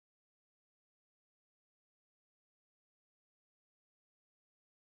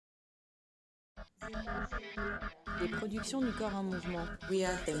Des productions du corps en mouvement. We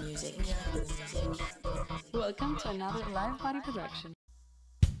are the music. Welcome to another live body production.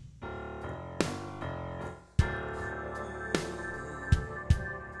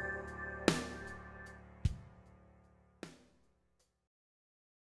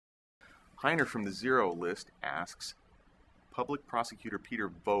 Heiner from the Zero List asks, Public Prosecutor Peter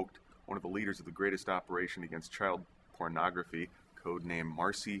Vogt, one of the leaders of the greatest operation against child pornography, codename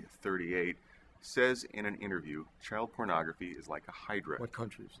Marcy 38, says in an interview, child pornography is like a hydra. What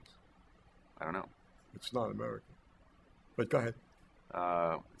country is this? I don't know. It's not American. But go ahead.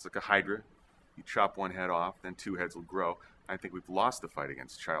 It's like a hydra. You chop one head off, then two heads will grow. I think we've lost the fight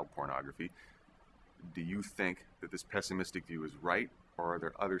against child pornography. Do you think that this pessimistic view is right, or are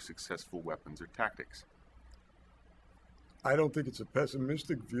there other successful weapons or tactics? I don't think it's a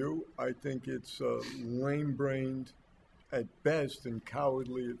pessimistic view. I think it's a lame-brained at best and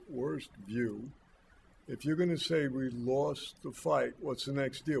cowardly at worst view. If you're going to say we lost the fight, what's the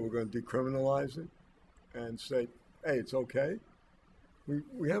next deal? We're going to decriminalize it and say, hey, it's okay?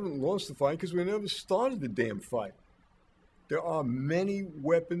 We haven't lost the fight because we never started the damn fight. There are many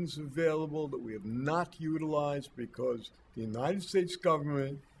weapons available that we have not utilized because the United States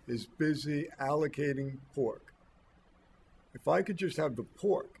government is busy allocating pork. If I could just have the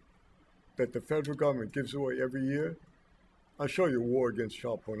pork that the federal government gives away every year, I'll show you a war against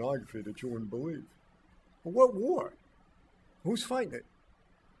child pornography that you wouldn't believe. But what war? Who's fighting it?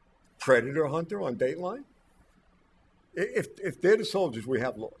 Predator hunter on Dateline? If they're the soldiers, we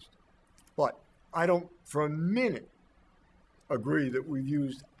have lost. But I don't for a minute agree that we've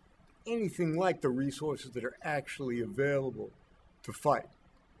used anything like the resources that are actually available to fight.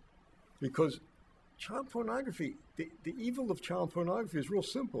 Because child pornography, the evil of child pornography is real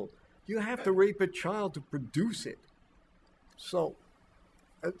simple. You have to rape a child to produce it. So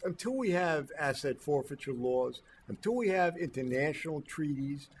until we have asset forfeiture laws, until we have international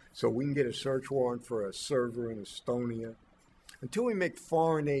treaties so we can get a search warrant for a server in Estonia, until we make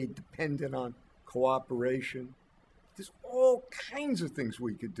foreign aid dependent on cooperation, there's all kinds of things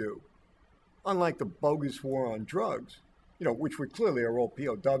we could do. Unlike the bogus war on drugs, which we clearly are all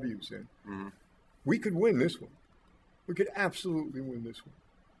POWs in, we could win this one. We could absolutely win this one.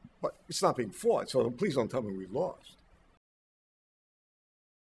 But it's not being fought, so please don't tell me we lost.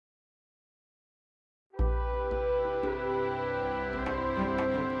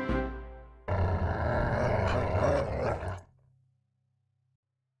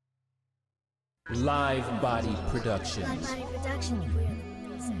 Live Body Productions. Live Body Productions.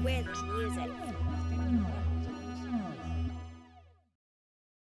 We're the music.